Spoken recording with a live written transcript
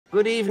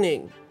Good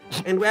evening,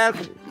 and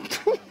welcome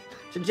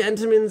to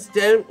Gentlemen's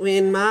Don't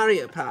Win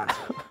Mario Party.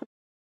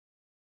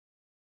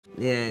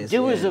 Yes,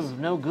 Doers yes. of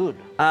no good.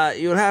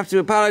 You'll have to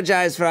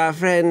apologize for our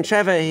friend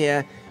Trevor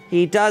here.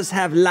 He does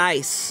have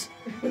lice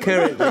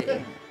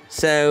currently.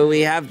 So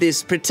we have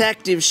this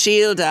protective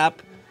shield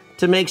up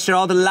to make sure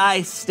all the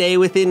lice stay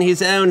within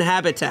his own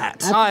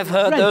habitat. I've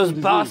heard those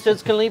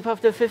bastards can leap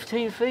up to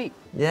 15 feet.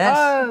 Yes?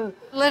 Oh,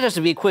 let us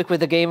be quick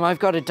with the game. I've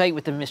got a date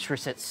with the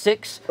mistress at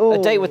 6, a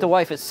date with the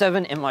wife at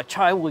 7, and my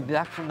child will be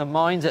back from the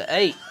mines at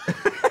 8.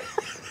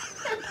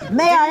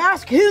 May I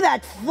ask who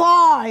that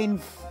fine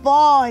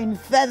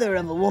feather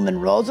of a woman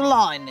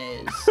Rosaline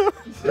is?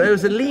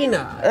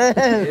 Rosalina.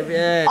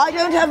 Yeah. I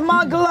don't have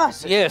my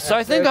glasses. Yes,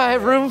 I think I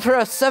have room for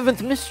a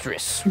 7th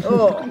mistress.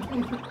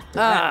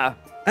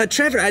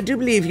 Trevor, I do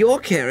believe your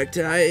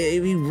character,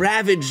 he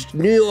ravaged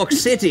New York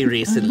City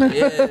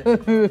recently.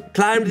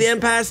 Climbed the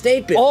Empire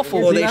State Building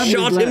before they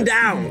shot him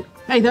down.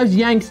 Hey, those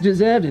Yanks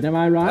deserved it, am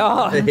I right?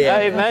 Oh,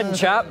 amen,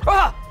 chap.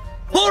 Ah!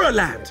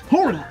 Horrorland!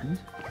 Horrorland?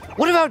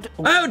 What about...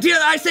 Oh dear,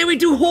 I say we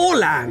do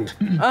Horrorland!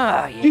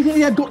 Do you think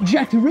they've got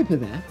Jack the Ripper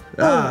there?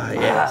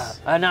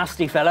 Yes. A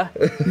nasty fella.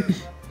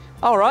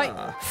 All right,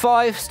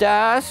 5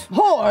 stars.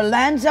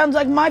 Horrorland sounds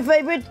like my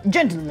favorite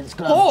gentleman's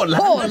club.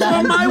 Horrorland? That's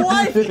where my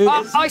wife is.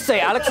 I say,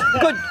 Alex,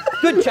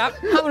 good chap.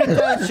 How many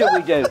turns should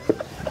we do?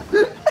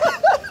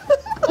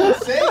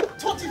 Say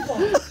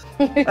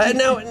 25.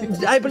 Now,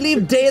 I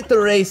believe Day at the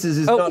Races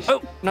is not...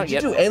 Oh, not Did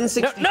yet. you do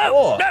N64?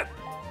 No!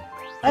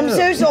 I'm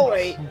so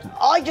sorry.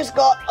 I just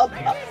got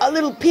a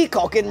little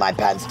peacock in my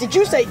pants. Did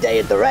you say day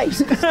at the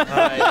race?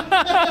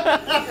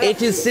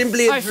 It is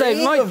simply a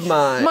dream of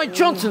mine. My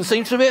Johnson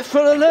seems to be at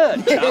full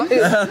alert, chap.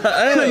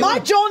 My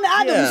John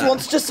Adams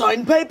wants to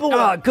sign paperwork.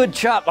 Ah, good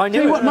chap, I knew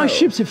Tell you it. what, my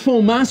ship's at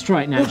full mast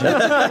right now, Jack.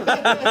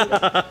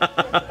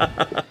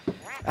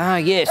 Ah,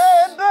 yes.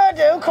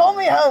 Birdo, call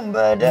me home,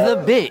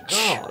 Birdo. The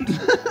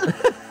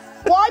bitch.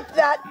 Wipe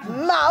that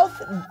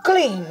mouth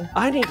clean.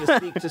 I need to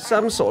speak to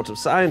some sort of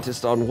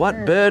scientist on what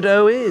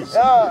Birdo is.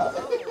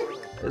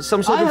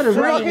 Some sort I had a of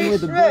freak. run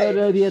with a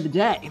birdo the other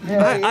day.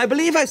 I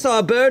believe I saw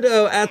a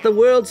Birdo at the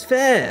World's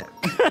Fair.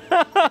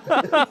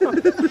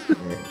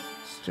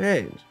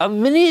 Strange. A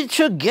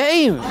miniature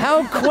game.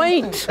 How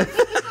quaint.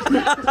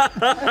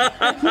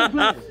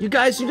 You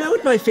guys, you know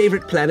what my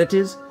favorite planet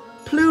is?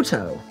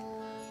 Pluto.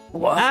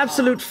 What?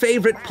 Absolute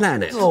favorite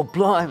planet. Oh,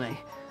 blimey.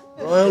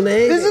 Royal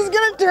Navy. This is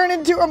gonna turn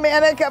into a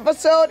manic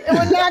episode, and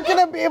we're not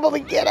gonna be able to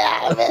get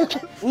out of it.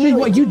 Tell you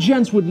what, you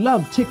gents would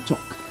love TikTok.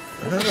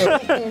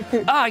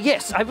 Ah,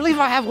 yes, I believe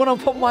I have one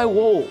up on my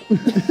wall.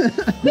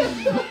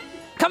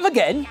 Come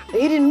again.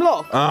 He didn't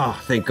block. Oh,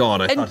 thank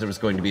God. I thought it was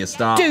going to be a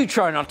star. Do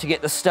try not to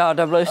get the star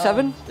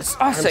 007.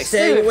 I say,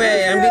 Stay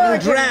away. I'm getting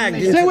dragged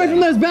into Stay away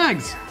from those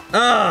bags.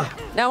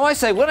 Now, I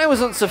say, when I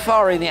was on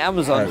safari in the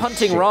Amazon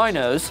hunting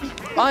rhinos,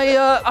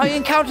 I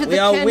encountered We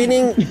are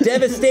winning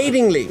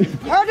devastatingly.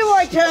 How do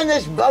I turn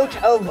this boat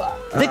over?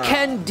 The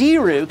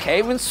kangaroo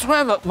came and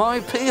swam up my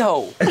pee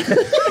hole.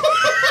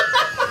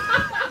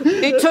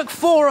 It took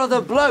 4 other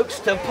blokes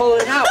to pull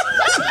it out.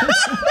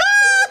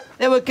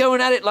 They were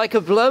going at it like a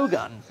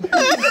blowgun.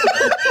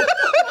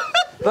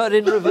 But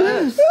in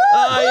reverse.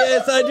 Ah,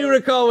 yes, I do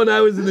recall when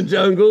I was in the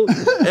jungle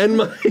and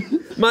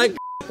my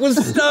was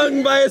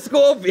stung by a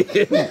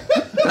scorpion.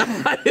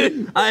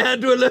 I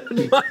had to alert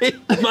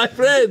my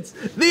friends.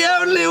 The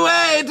only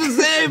way to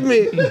save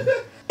me.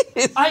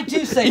 I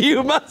do say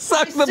You must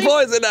suck the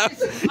poison out.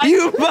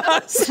 You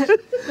must.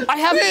 I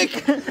have.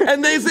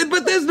 And they said,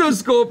 but there's no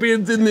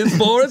scorpions in this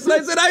forest. And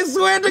I said, I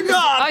swear to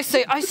God. I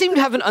say, I seem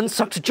to have an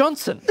unsucked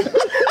Johnson.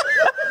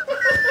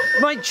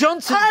 My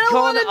Johnson's I don't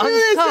gone want to do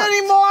this unsucked.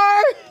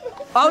 anymore.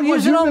 I'll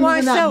use it on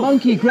When that myself.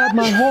 monkey grabbed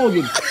my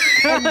organ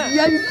and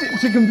yanked it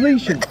to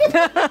completion.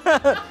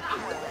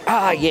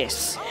 Ah,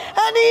 yes.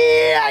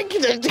 Honey, I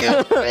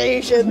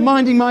get a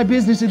Minding my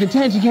business in the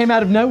tent, he came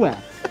out of nowhere.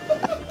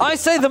 I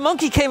say the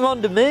monkey came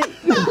on to me.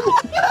 This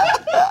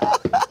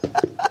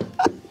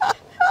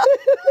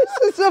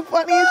is the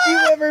funniest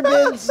you've ever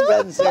been,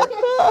 Spencer.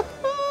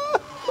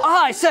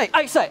 Ah, I say,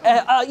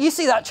 you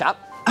see that chap?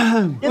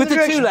 With the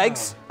 2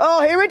 legs?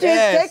 Oh, here it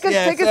is.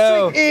 Take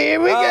a swing. Here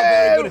we go.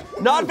 Very good.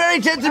 Not very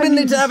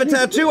gentlemanly to have a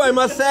tattoo, I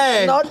must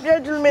say. Not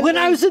gentlemen. When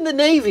I was in the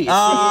Navy,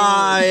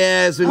 Ah,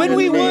 yes. when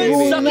we weren't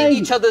were sucking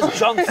each other's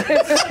Johnsons,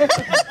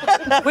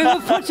 we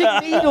were putting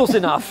needles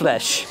in our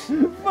flesh.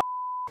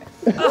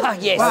 Ah,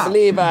 yes. I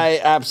believe I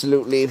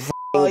absolutely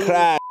f***ing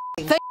cried.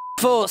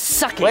 For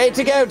sucking. Way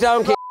to go,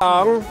 Donkey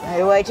Kong.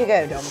 Hey, way to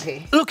go,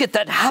 donkey. Look at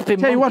that happy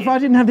Tell you what, if I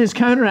didn't have this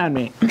cone around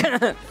me,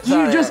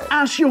 you just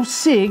ash your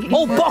cig.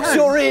 Oh, box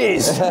your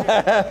ears.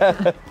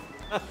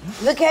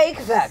 The cake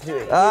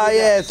factory. Ah,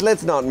 yes,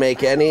 let's not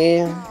make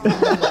any.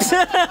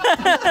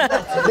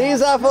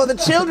 These are for the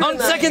children. On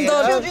second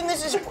thought, Children,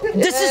 this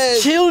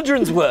is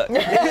children's work.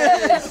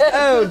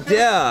 Oh,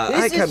 dear.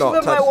 I is cannot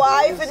for my touch.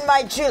 wife and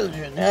my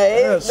children.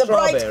 Hey? Oh, The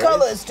bright strawberries.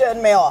 colours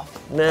turn me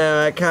off.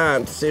 No, I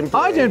can't. Simply.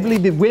 I don't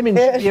believe that women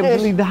should be able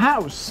to leave the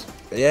house.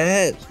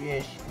 Yes.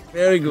 Yes.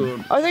 Very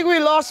good. I think we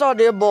lost our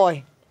dear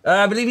boy.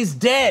 I believe he's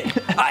dead.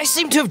 I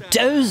seem to have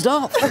dozed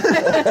off.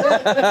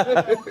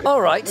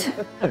 All right.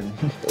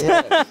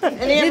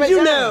 Did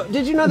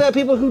you know there are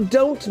people who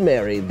don't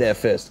marry their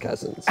first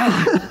cousins?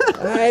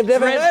 I've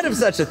never heard of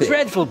such a thing.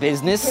 Dreadful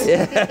business.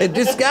 Yeah,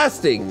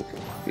 disgusting,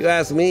 if you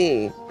ask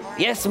me.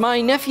 Yes,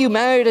 my nephew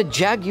married a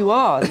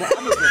jaguar.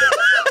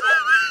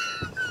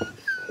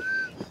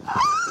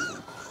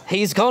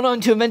 He's gone on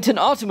to invent an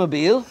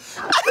automobile,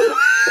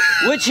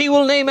 which he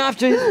will name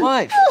after his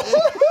wife.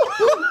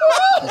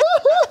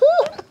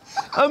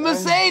 A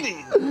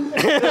Mercedes.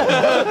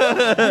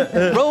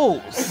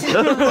 Rolls.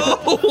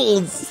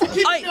 Rolls.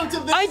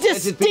 I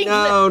distinctly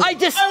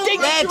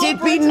Let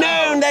it be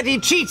known that he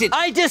cheated.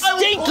 I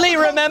distinctly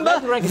remember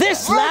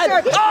this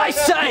lad. I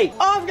say.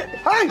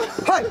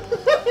 Hey!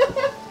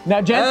 Now,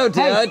 gents, Oh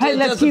dear, hey,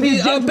 let's keep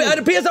these gentlemen. it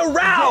appears a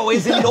row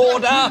is in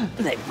order.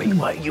 Let me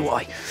where you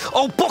are.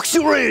 I'll box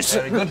your ears.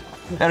 Very good.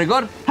 Very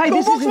good. Hey,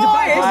 this isn't a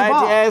my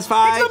bar. Right, yes,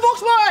 fine. It's gonna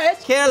box my head!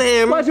 Kill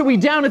him. Right, are we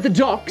down at the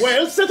docks?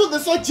 Well, settle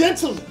this like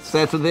gentlemen.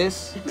 Settle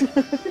this.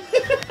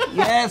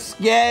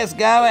 Yes,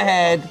 go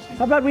ahead.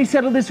 How about we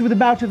settle this with a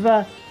bout of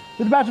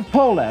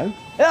polo?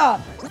 Yeah.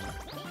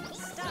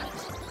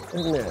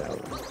 No.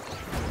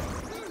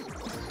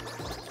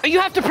 You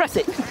have to press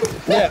it.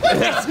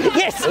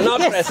 Yes. Will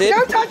not press it.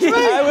 Don't touch me!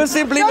 I will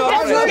simply not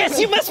touch press it. Yes,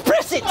 you must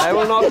press it. I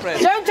will not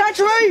press it. Don't touch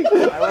me!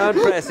 I won't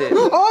press it.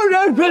 Oh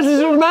no, it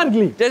presses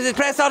automatically. Does it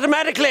press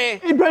automatically?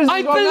 It presses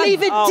I automatically.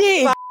 believe it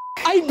did.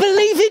 I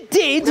believe it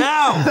did. No.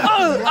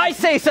 Oh, I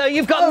say so.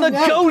 You've gotten the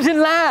golden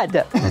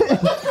lad.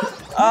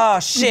 Oh,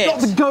 shit.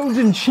 Got the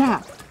golden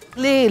chap.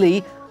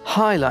 Clearly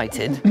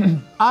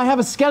highlighted. I have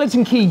a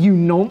skeleton key, you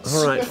nonce.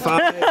 All right,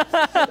 fine.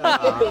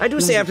 I do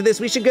say after this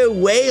we should go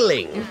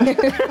whaling.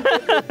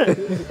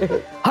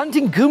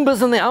 Hunting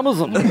Goombas on the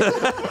Amazon.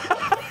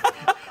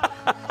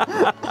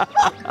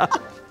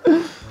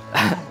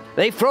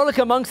 They frolic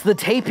amongst the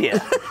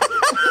tapir.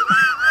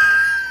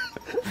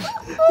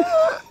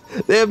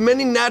 They have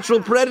many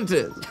natural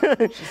predators.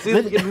 See,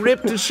 they get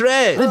ripped to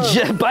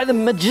shreds. By the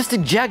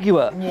majestic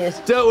jaguar. Yes.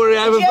 Don't worry,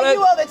 I have a Yeah, friend.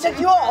 you are that set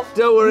you off.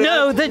 Don't worry.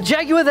 No, the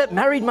jaguar that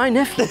married my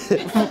nephew.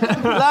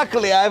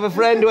 Luckily, I have a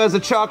friend who has a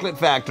chocolate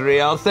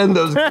factory. I'll send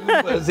those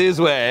Goombas his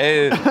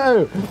way.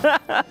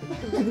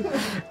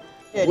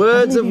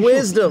 Words of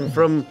wisdom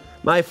from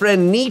my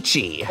friend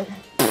Nietzsche.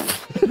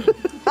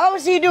 How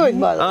is he doing,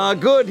 by the way?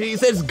 Good. He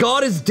says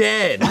God is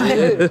dead.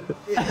 It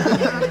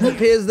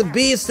appears the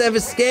beasts have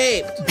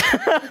escaped.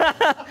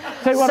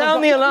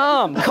 Sound the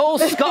alarm. Call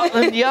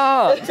Scotland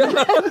Yard.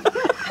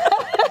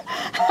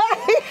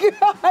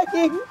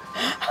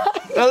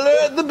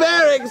 Alert the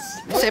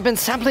barracks. They've been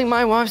sampling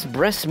my wife's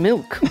breast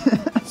milk.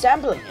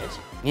 Sampling it,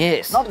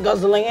 Yes. not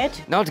guzzling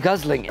it. Not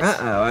guzzling it.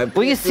 Uh-oh.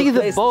 Well, you see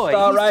the boy.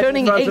 He's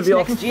turning 8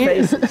 next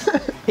year.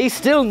 He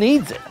still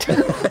needs it.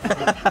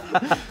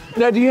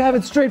 Now, do you have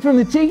it straight from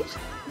the teat?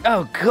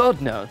 Oh, God,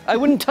 no. I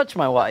wouldn't touch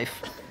my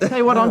wife. Tell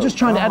you what, I'm just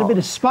trying to add a bit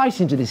of spice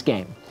into this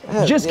game.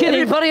 Just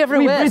kidding. Everybody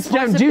everywhere. We Brits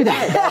don't do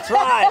that. That's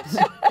right.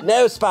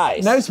 No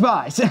spice. No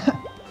spice.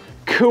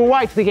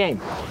 Quite the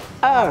game.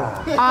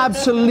 Oh,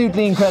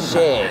 absolutely incredible.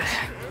 Shit.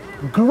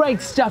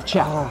 Great stuff,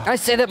 chap. I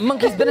say that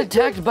monkey's been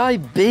attacked by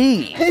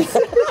bees.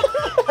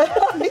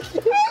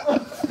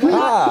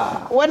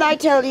 When I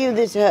tell you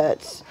this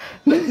hurts.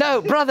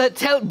 No, brother,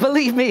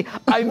 believe me,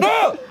 I'm...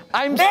 No!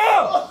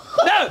 No!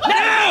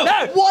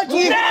 What are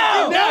you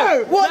gonna do?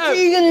 No! What are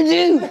you gonna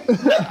do?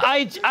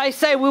 I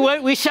say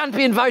we shan't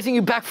be inviting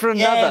you back for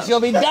another. Yes,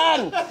 you'll be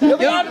done. You'll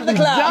be out of the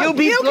club. You'll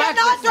be You cannot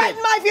blacklisted.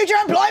 threaten my future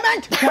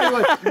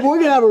employment! We're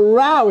gonna have a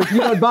row if you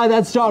don't buy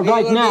that star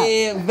right We'll now.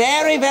 be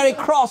very, very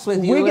cross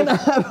with you. We're gonna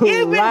have a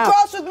You've been row.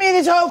 cross with me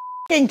this whole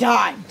f***ing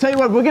time. Tell you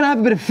what, we're gonna have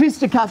a bit of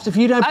fisticuffs if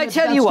you don't I buy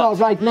tell that you star what,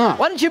 right now.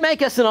 why don't you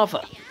make us an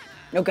offer?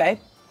 Okay.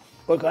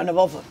 What kind of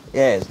offer?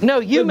 Yes. No,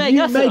 you make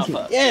us an make it.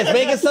 offer. Yes,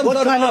 make us some What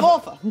sort kind of of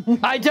offer. offer?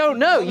 I don't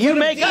know. You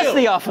make us deal.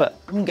 the offer.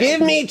 Give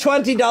me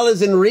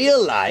 $20 in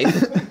real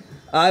life.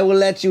 I will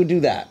let you do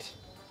that.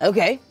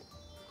 Okay.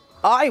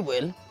 I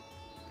will.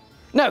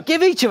 No,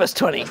 give each of us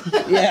 20.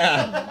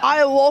 Yeah.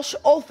 I'll wash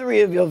all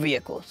 3 of your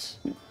vehicles.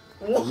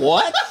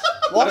 What?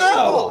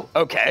 No.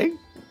 Okay.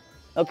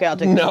 Okay, I'll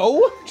take it.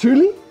 No.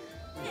 Truly?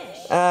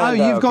 Oh,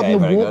 you've gotten the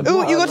very water. good.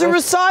 Ooh, you got a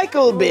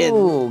recycle bin.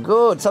 Ooh,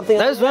 good. Something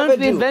Those I'll never won't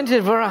be do.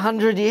 invented for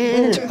 100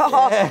 years.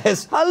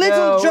 Yes. A little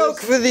No, joke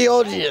for the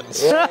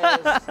audience.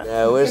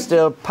 No, we're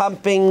still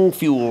pumping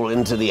fuel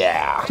into the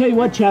air. Tell you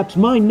what, chaps,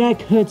 my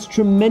neck hurts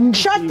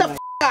tremendously. Shut the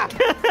up.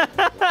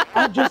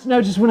 I just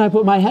noticed when I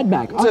put my head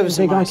back, I don't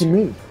think I can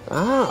move.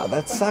 Ah,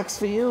 that sucks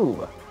for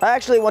you. I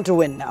actually want to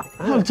win now.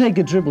 I'll take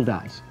a triple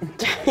dice.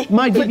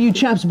 Might give you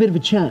chaps a bit of a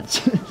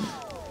chance.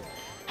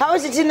 How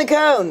is it in the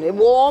cone?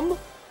 Warm?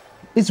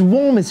 It's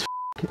warm as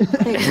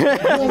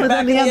warmer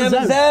than the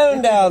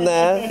Amazon. Down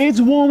there.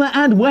 It's warmer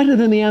and wetter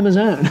than the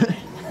Amazon.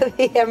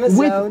 The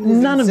Amazon With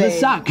none of the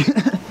suck.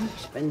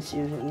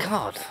 Expensive.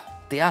 God,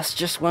 the ass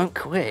just won't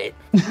quit.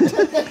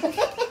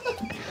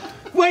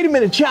 Wait a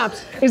minute,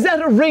 chaps. Is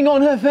that a ring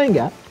on her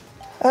finger?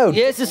 Oh,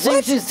 Yes, it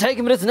seems she's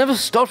taken, but it's never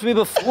stopped me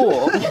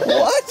before.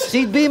 what?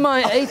 She'd be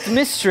my 8th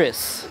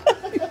mistress.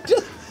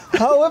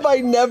 How have I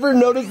never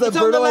noticed that It's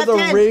on the Birdo has left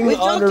a hand. ring We on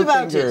talked her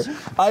about finger? it.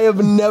 I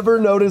have never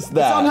noticed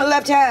that. On her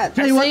left hand.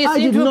 Tell you what, say you I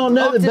seem did to have not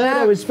know that opted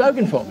Birdo out. was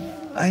spoken for.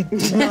 I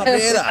did not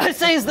hear that. I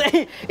say,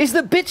 is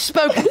the bitch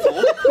spoken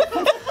for?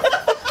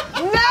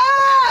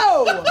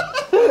 No!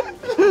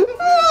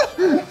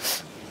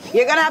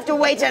 You're gonna have to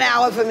wait an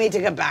hour for me to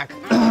get back.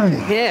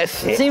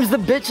 Yes, it seems the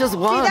bitch has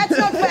won. That's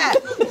not fair.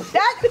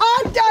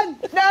 I'm done.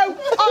 No,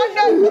 I'm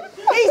done.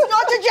 He's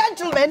not a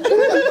gentleman.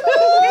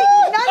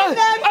 None of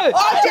them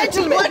are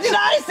gentlemen. What did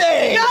I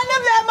say? None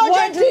of them are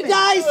What gentlemen. did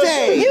I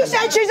say? You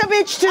said she's a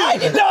bitch too. I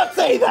did not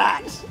say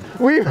that.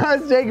 We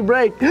must take a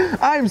break.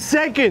 I'm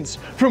seconds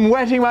from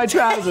wetting my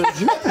trousers.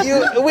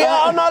 We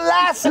are on our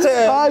last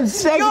turn. I'm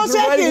seconds You're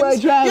from wetting my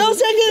seconds. trousers. You're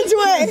seconds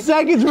away.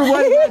 Seconds from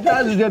wetting my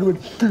trousers, gentlemen.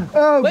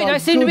 Oh, Wait, my I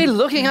seem to be goodness.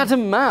 looking at a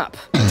map.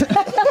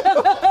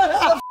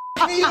 What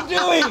are you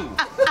doing?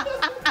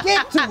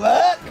 Get to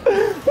work.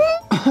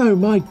 Oh,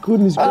 my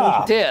goodness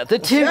gracious. Dear, the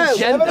two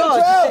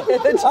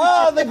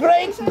Oh, the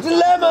great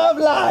dilemma of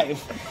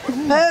life.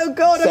 Oh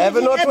God.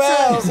 7 or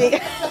 12.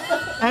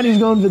 And he's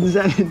gone for the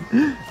second.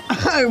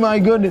 Oh, my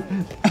goodness.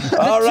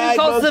 All Two right,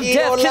 causes of monkey,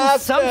 death, your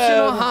last consumption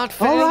turn. or heart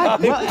All failure. right,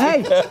 well,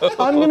 hey,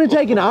 I'm going to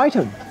take an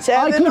item. I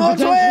 7 could or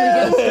potentially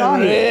get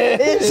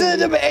started. It's a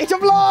debate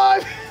of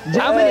life.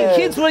 How many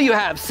kids will you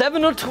have?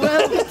 7 or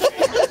 12?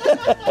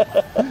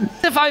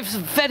 If I've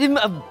fed him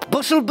a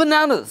bushel of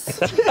bananas.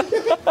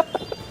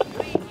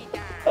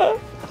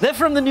 They're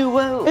from the New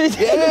World.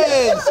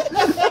 Yes.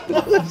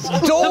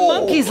 The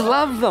monkeys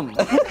love them.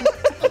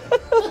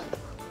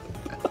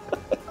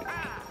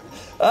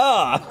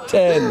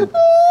 10.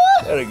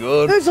 Very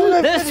good.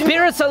 Their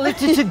spirits are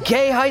lifted to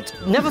gay heights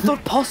never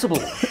thought possible.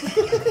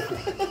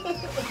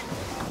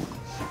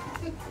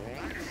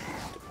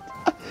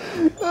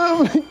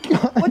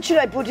 What should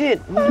I put in?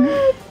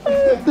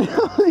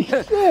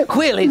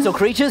 Queer little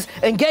creatures,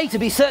 and gay to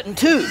be certain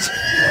too.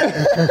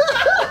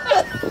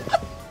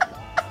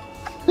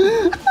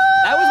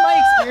 That was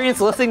my experience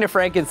listening to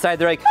Frank inside.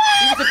 They're like,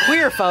 he was a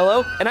queer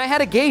fellow, and I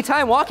had a gay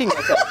time walking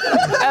with him.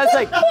 I was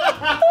like,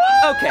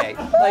 okay,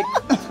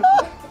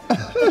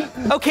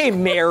 okay,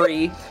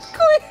 Mary.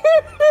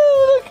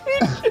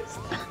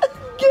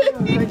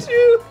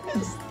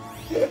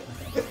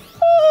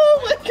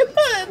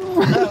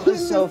 That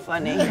was so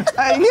funny.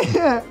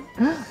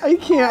 I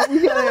can't.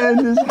 We gotta end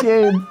this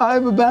game.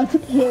 I'm about to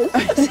piss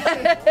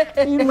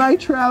in my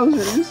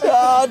trousers.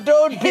 Oh,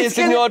 don't piss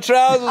in your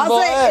trousers, I'll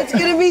boy. say it's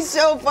gonna be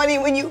so funny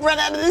when you run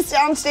out of the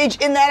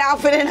soundstage in that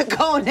outfit and a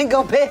cone and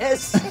go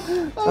piss.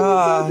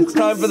 It's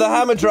time for the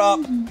hammer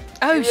drop.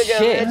 Oh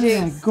shit! Oh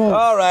my God.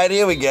 All right,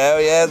 here we go.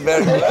 Yes,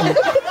 very good.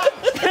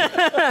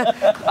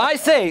 I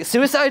say,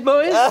 suicide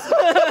boys.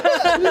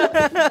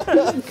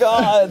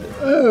 God.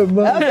 Oh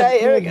my. Okay,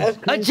 here we go.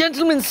 A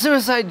gentleman's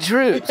suicide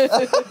truce. I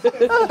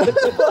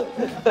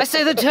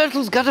say the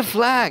turtle's got a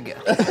flag.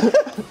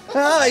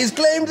 He's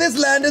claimed this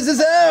land as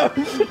his own.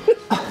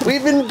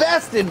 We've been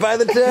bested by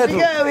the turtle.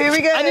 Here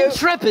we go. An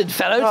intrepid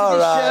fellow, to All be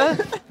right.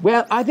 sure.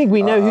 Well, I think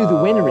we know who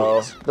the winner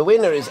is. The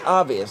winner is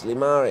obviously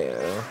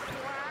Mario.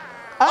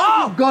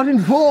 Oh, got in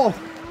fourth.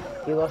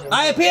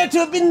 I appear to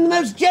have been the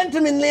most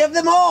gentlemanly of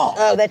them all.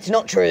 Oh, that's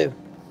not true.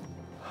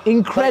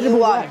 Incredible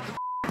But work.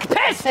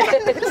 Piss!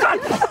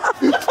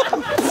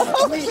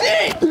 Oh,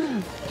 shit!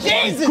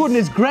 Jesus!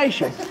 Goodness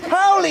gracious.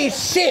 Holy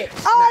shit!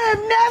 I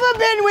have never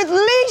been with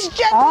least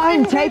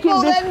I'm gentlemen taking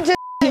people this than to.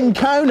 f***ing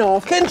cone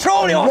off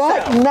Control yourself!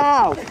 right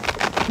now.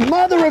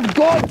 Mother of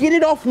God, get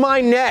it off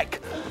my neck.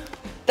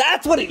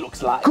 That's what it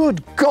looks like.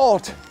 Good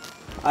God.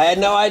 I had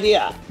no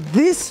idea.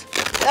 This.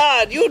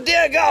 God, you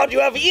dear God, you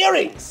have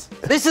earrings.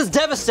 This is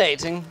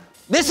devastating.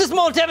 This is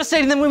more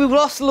devastating than when we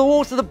lost the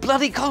war to the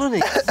bloody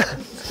colonies.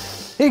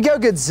 Here you go,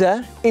 good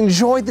sir.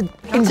 Enjoy the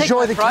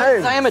Pride,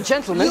 cone. I am a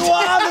gentleman. You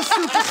are the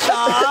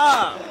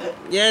superstar.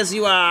 Yes,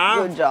 you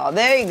are. Good job.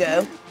 There you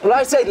go. Well,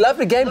 I say,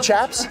 lovely game,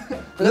 chaps.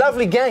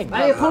 Lovely game.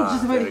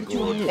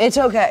 It's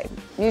okay.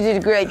 You did a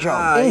great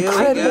job. Here we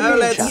Incredible go. game,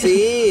 Let's chaps.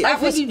 see. I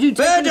think you do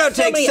Birdo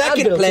takes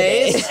second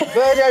place.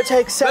 Birdo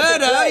takes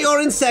second Birdo, place.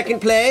 you're in second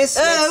place.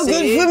 Oh, Let's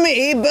good see. for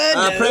me,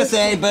 Birdo. Press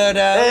A,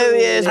 Birdo. Oh,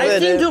 yes, I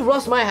seem Birdo. to have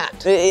lost my hat.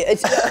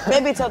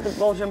 Maybe it's at the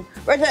bottom.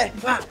 Right there.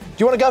 Do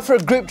you want to go for a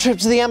group trip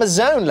to the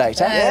Amazon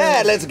later?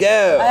 Yeah, let's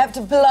go. I have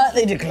to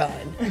politely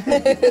decline.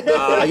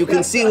 You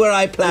can see where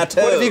I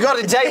plateau. Have you got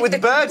a date with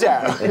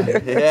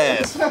Birdo?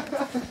 Yes.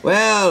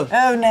 Well,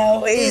 Oh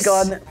no, he's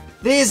gone.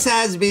 this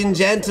has been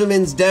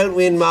Gentlemen's Don't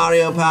Win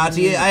Mario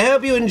Party. I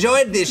hope you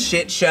enjoyed this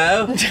shit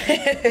show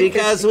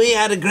because we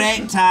had a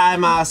great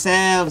time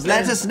ourselves.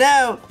 Let us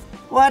know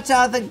what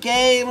other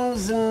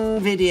games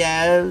and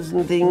videos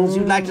and things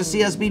you'd like to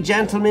see us be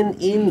gentlemen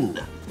in.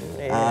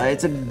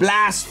 It's a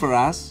blast for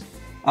us,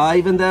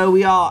 even though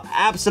we are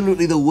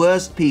absolutely the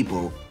worst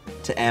people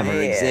to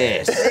ever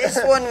exist. This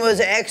one was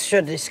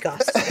extra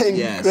disgusting.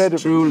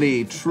 Yes,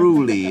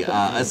 truly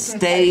a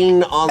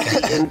stain on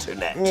the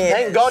internet.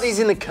 Thank God he's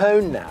in the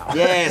cone now.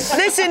 Yes.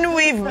 Listen,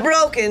 we've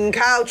broken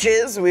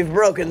couches, we've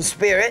broken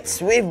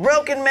spirits, we've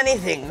broken many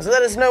things.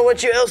 Let us know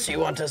what else you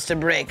want us to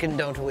break and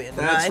don't win.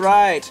 That's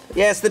right.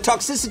 Yes, the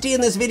toxicity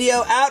in this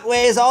video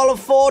outweighs all of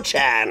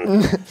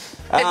 4chan.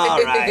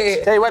 All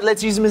right. Tell you what,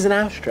 let's use him as an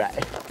ashtray.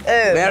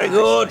 Very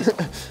good.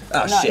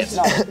 Oh, shit.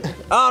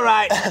 All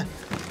right.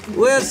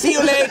 We'll see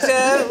you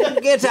later.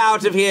 Get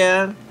out of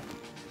here.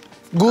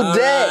 Good All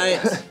day.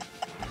 right.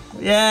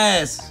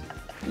 Yes.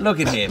 Look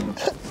at him.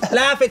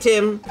 Laugh at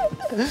him.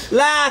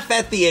 Laugh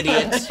at the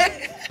idiot.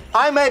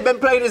 I may have been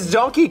playing as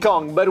Donkey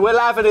Kong, but we're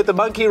laughing at the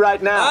monkey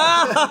right now.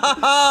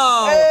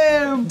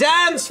 Oh,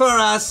 dance for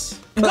us,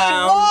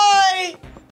 clown. Bye!